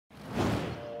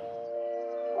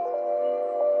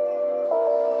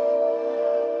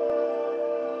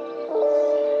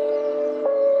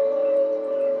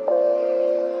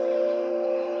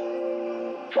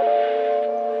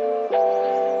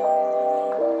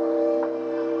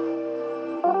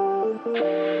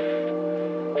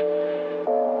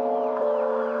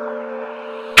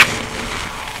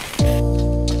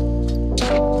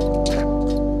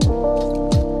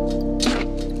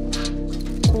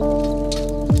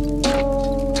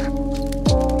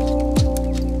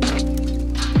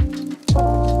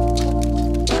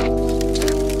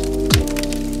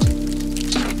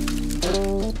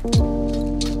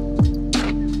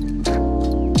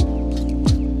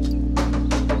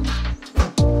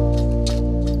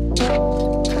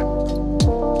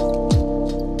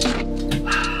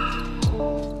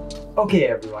Okay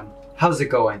everyone, how's it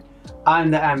going?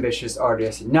 I'm the ambitious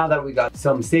artist, and now that we got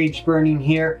some sage burning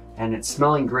here and it's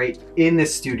smelling great in the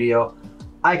studio,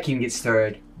 I can get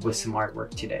started with some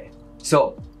artwork today.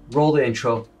 So roll the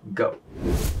intro, go.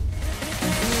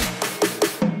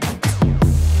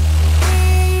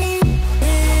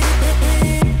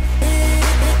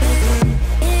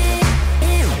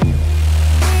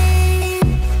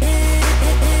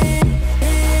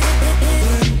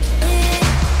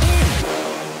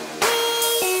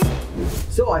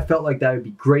 So I felt like that would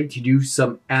be great to do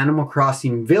some Animal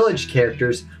Crossing village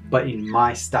characters, but in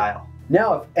my style.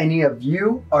 Now, if any of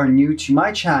you are new to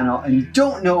my channel and you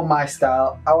don't know my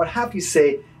style, I would have to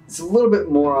say it's a little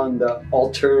bit more on the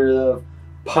alternative,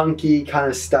 punky kind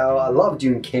of style. I love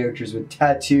doing characters with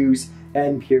tattoos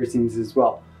and piercings as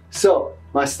well. So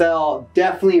my style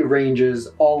definitely ranges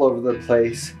all over the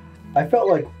place. I felt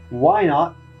like, why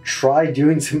not try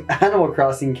doing some Animal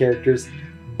Crossing characters,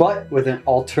 but with an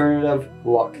alternative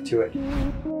look to it.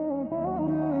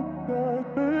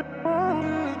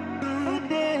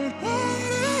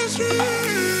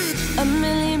 A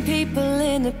million people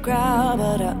in the crowd,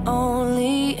 but I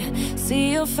only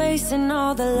see your face in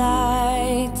all the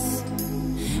lights.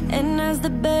 And as the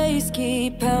bass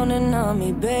keep pounding on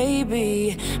me,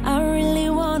 baby, I really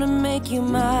wanna make you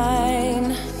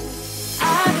mine.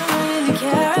 I don't really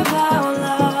care about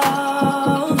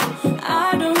love.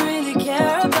 I don't really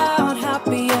care about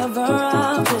happy ever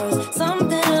afters.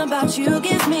 Something about you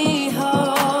gives me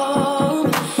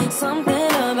hope.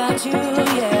 Something about you,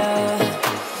 yeah.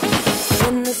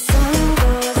 When the sun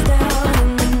goes down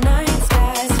and the night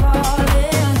sky's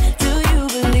falling, do you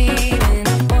believe in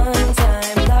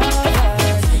one-time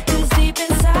lovers? 'Cause deep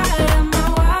inside of my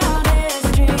wildest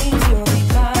dreams, you'll be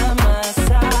by my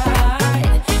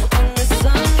side. When the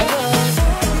sun goes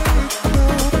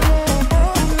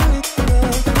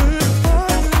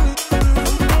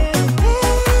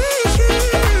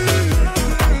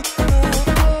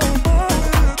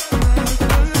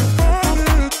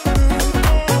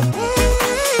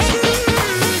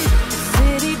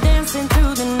city dancing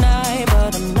through the night,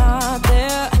 but I'm not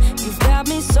there. You've got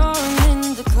me soaring in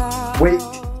the clouds. Wait,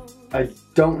 I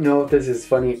don't know if this is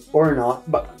funny or not,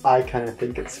 but I kind of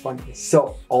think it's funny.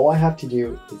 So all I have to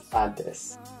do is add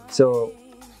this. So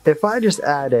if I just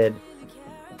added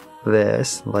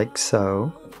this like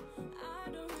so,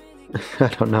 I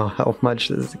don't know how much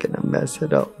this is gonna mess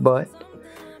it up, but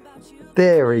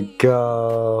there we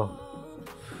go.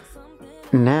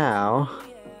 Now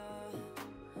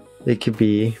it could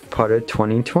be part of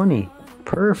 2020.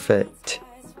 Perfect.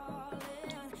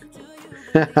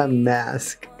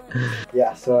 Mask.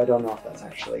 Yeah, so I don't know if that's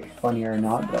actually funny or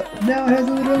not, but now it has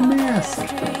a little mask.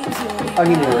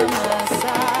 I'm gonna erase it.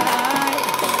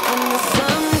 When the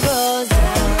sun goes down.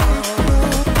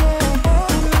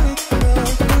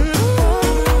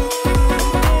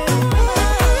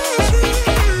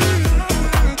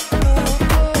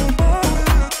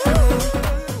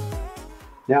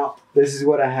 Now, this is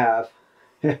what I have.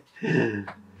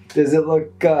 Does it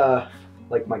look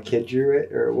like my kid drew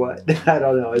it or what? I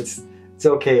don't know. It's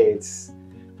okay. It's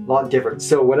a lot different.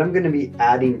 So what I'm going to be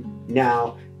adding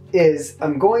now is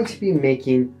I'm going to be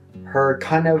making her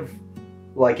kind of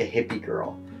like a hippie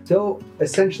girl. So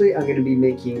essentially I'm going to be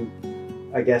making,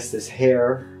 I guess, this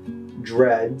hair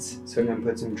dreads. So I'm going to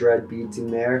put some dread beads in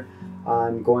there.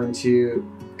 I'm going to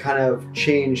kind of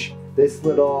change this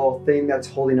little thing that's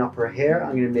holding up her hair.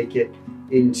 I'm going to make it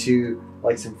into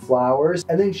like some flowers,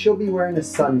 and then she'll be wearing a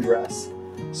sundress.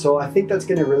 So I think that's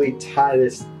going to really tie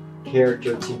this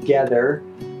character together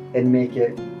and make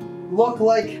it look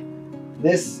like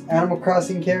this Animal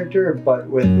Crossing character, but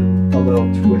with a little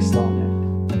twist on it.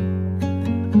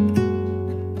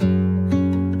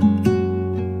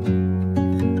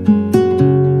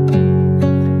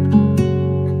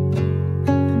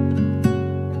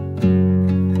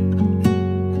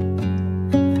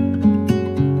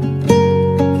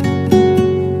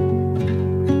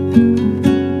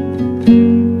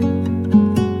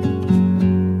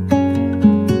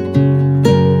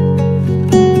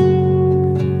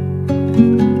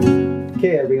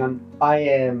 I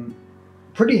am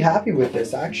pretty happy with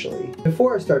this actually.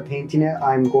 Before I start painting it,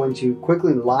 I'm going to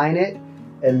quickly line it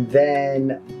and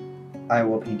then I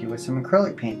will paint it with some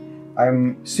acrylic paint.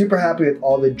 I'm super happy with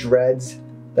all the dreads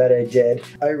that I did.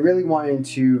 I really wanted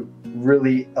to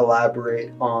really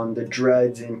elaborate on the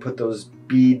dreads and put those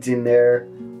beads in there.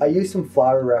 I used some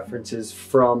flower references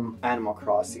from Animal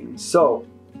Crossing. So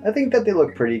I think that they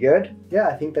look pretty good. Yeah,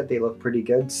 I think that they look pretty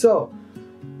good. So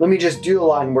let me just do the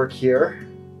line work here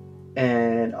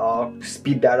and I'll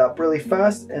speed that up really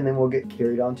fast and then we'll get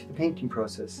carried on to the painting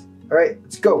process. All right,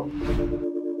 let's go.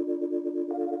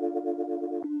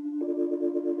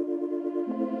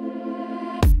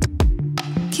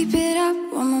 Keep it up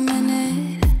one more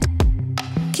minute.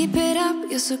 Keep it up,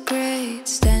 you're so great.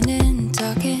 Standing,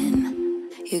 talking,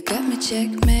 you got me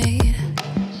checkmate.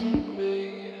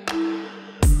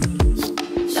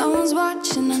 No one's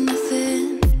watching or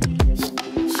nothing.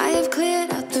 I have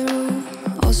cleared out the room,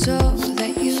 also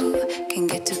that you can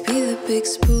get to be the big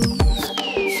spoon.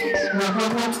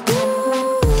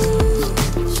 Ooh,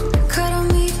 cuddle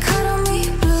me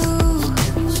blue.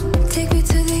 Take me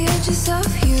to the edges of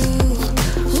you.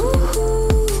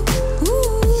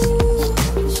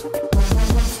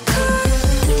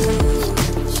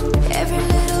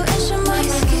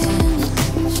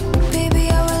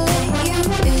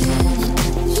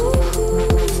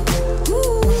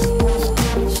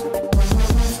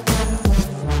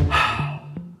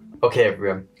 Okay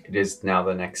everyone, it is now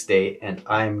the next day and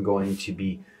I'm going to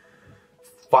be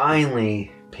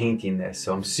finally painting this.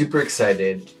 So I'm super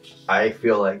excited. I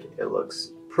feel like it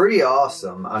looks pretty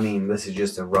awesome. I mean, this is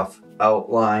just a rough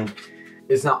outline.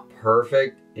 It's not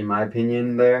perfect in my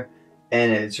opinion there.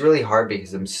 And it's really hard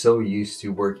because I'm so used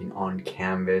to working on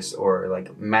canvas or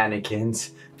like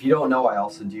mannequins. If you don't know, I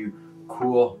also do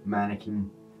cool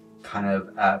mannequin kind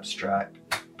of abstract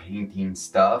painting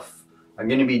stuff. I'm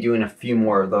going to be doing a few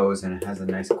more of those and it has a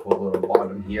nice cool little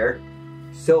bottom here.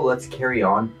 So let's carry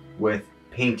on with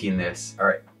painting this. All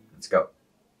right, let's go.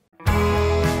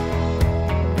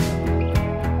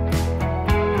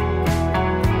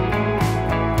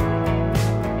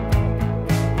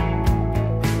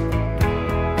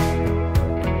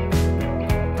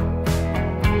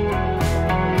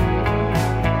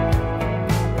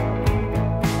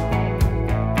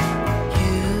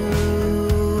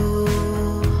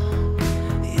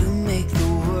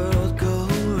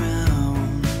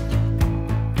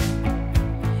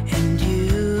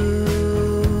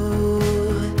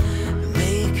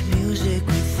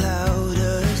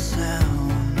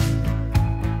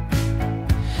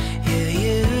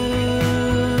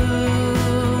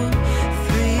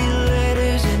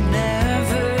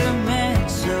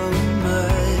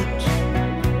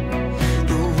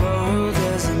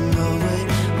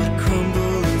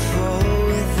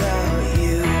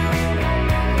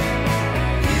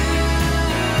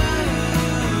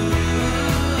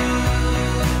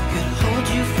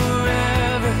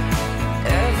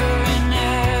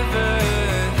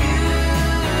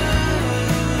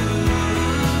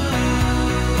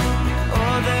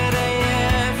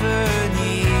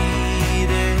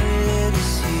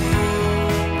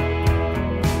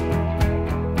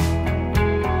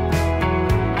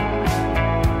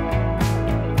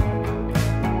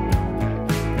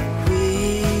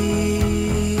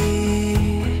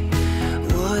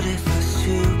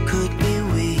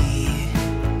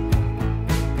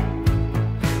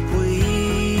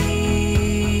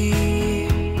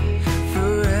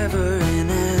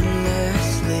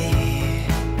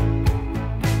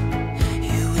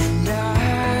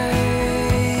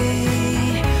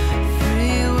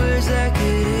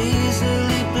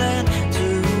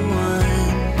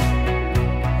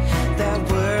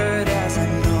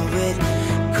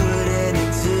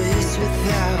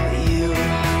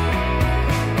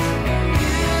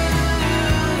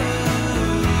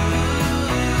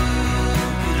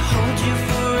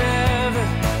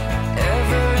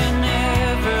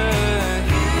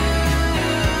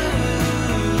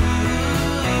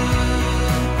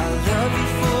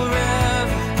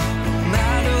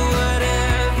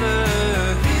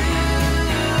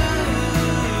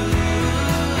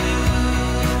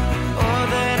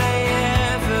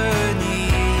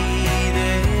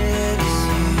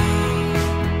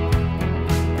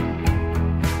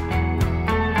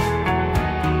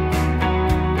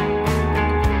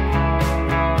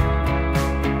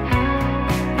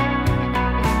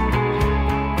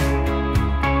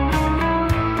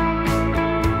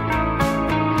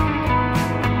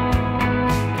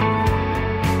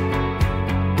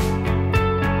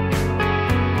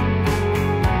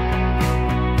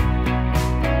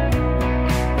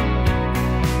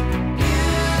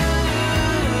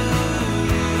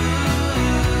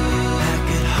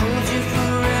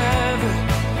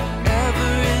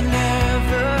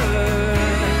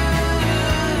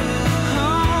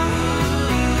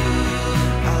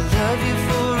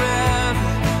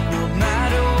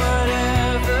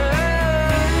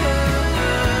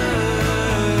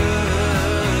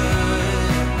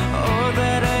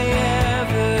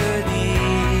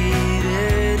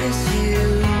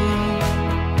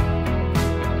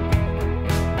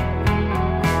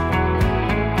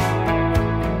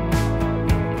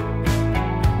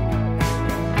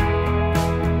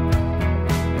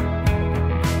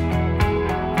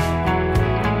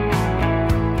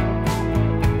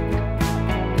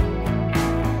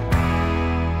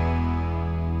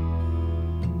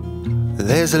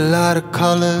 There's a lot of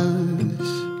colors.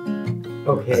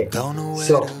 Okay,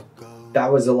 so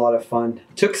that was a lot of fun.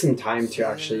 Took some time to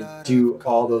actually do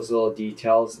all those little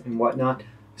details and whatnot.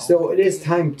 So it is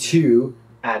time to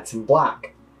add some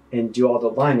black and do all the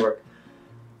line work.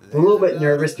 I'm a little bit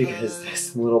nervous because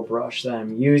this little brush that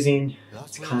I'm using,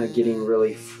 it's kind of getting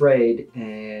really frayed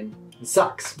and it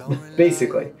sucks,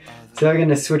 basically. So I'm going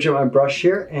to switch up my brush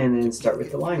here and then start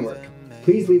with the line work.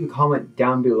 Please leave a comment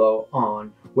down below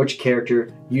on which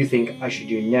character you think I should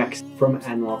do next from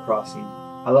Animal Crossing.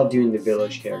 I love doing the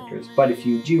village characters, but if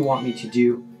you do want me to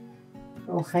do...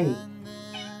 Oh, hi.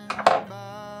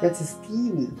 That's a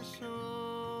Stevie.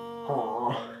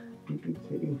 Aww, baby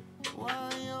kitty.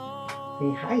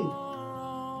 Say hi.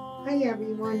 Hi,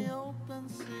 everyone.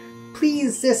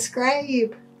 Please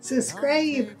subscribe.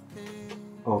 Subscribe.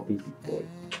 Oh, baby boy.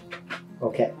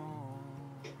 Okay.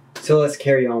 So let's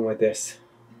carry on with this.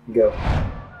 Go.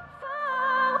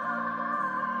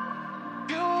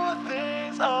 Your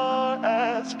things are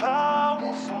as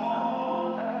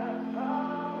powerful.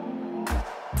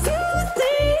 Few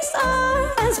things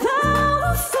are as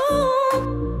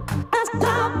powerful as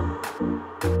love.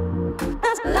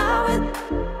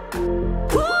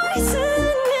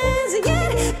 Poison is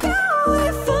yet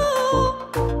powerful.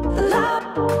 Love.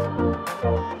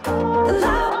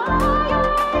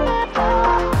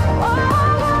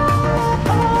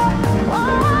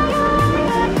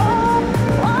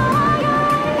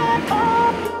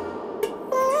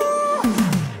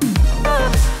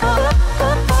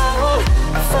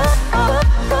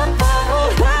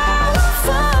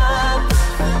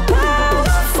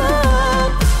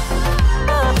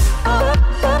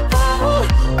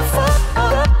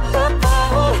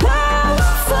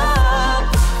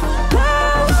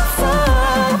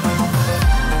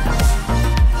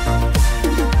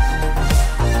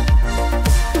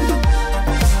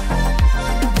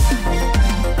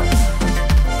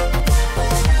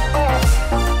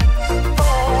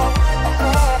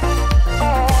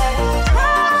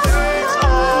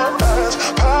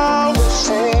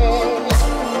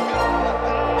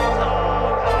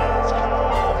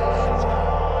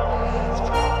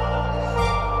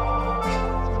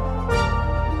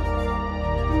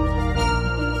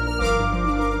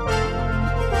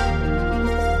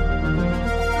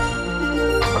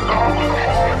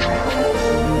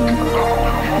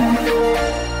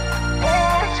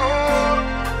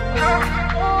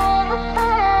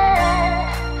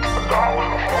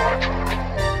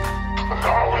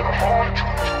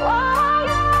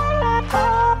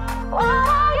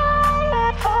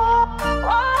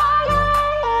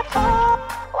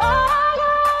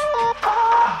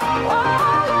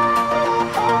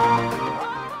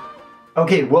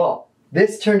 Okay, well,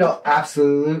 this turned out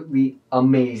absolutely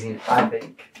amazing, I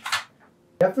think.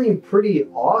 Definitely pretty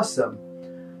awesome.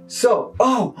 So,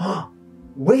 oh,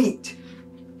 wait.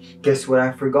 Guess what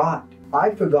I forgot? I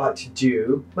forgot to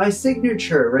do my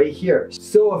signature right here.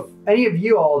 So if any of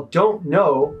you all don't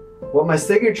know what my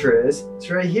signature is, it's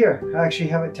right here. I actually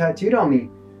have it tattooed on me.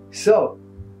 So,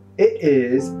 it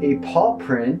is a paw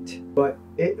print, but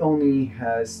it only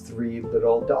has 3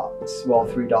 little dots. Well,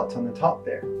 3 dots on the top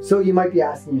there. So you might be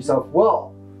asking yourself,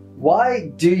 well,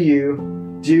 why do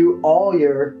you do all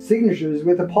your signatures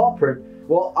with a paw print?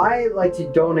 Well, I like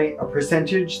to donate a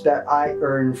percentage that I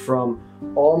earn from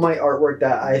all my artwork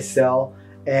that I sell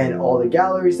and all the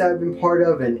galleries that I've been part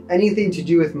of and anything to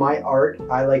do with my art.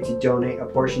 I like to donate a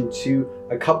portion to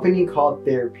a company called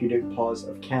Therapeutic Paws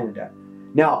of Canada.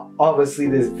 Now, obviously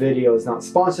this video is not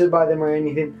sponsored by them or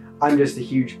anything. I'm just a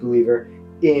huge believer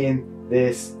in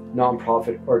this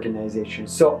nonprofit organization.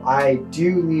 So I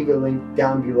do leave a link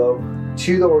down below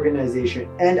to the organization,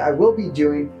 and I will be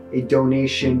doing a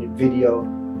donation video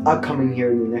upcoming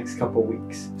here in the next couple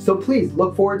weeks. So please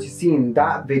look forward to seeing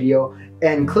that video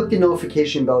and click the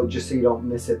notification bell just so you don't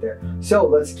miss it there. So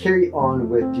let's carry on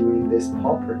with doing this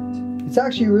paw print. It's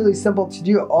actually really simple to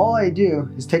do. All I do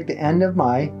is take the end of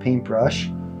my paintbrush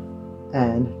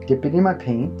and dip it in my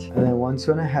paint, and then once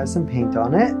when I have some paint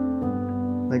on it,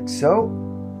 like so,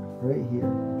 right here,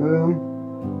 boom,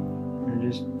 and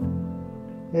just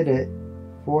hit it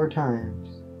 4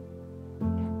 times.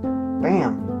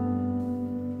 Bam!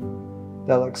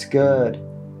 That looks good.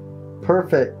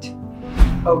 Perfect.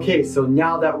 Okay, so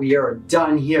now that we are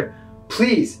done here,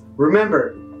 please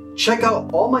remember, check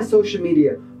out all my social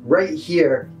media right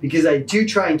here, because I do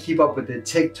try and keep up with the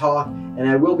TikTok, and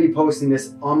I will be posting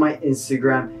this on my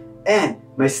Instagram and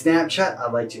my Snapchat. I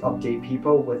like to update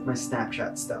people with my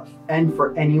Snapchat stuff. And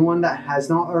for anyone that has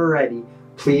not already,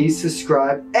 please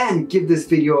subscribe and give this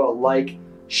video a like.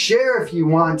 Share if you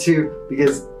want to,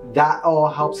 because That all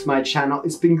helps my channel.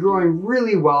 It's been growing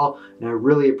really well and I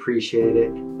really appreciate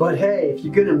it. But hey, if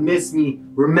you're gonna miss me,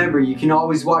 remember you can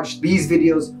always watch these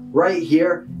videos right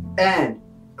here and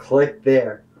click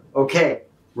there. Okay,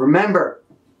 remember,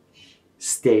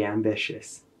 stay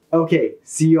ambitious. Okay,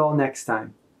 see you all next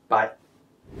time. Bye.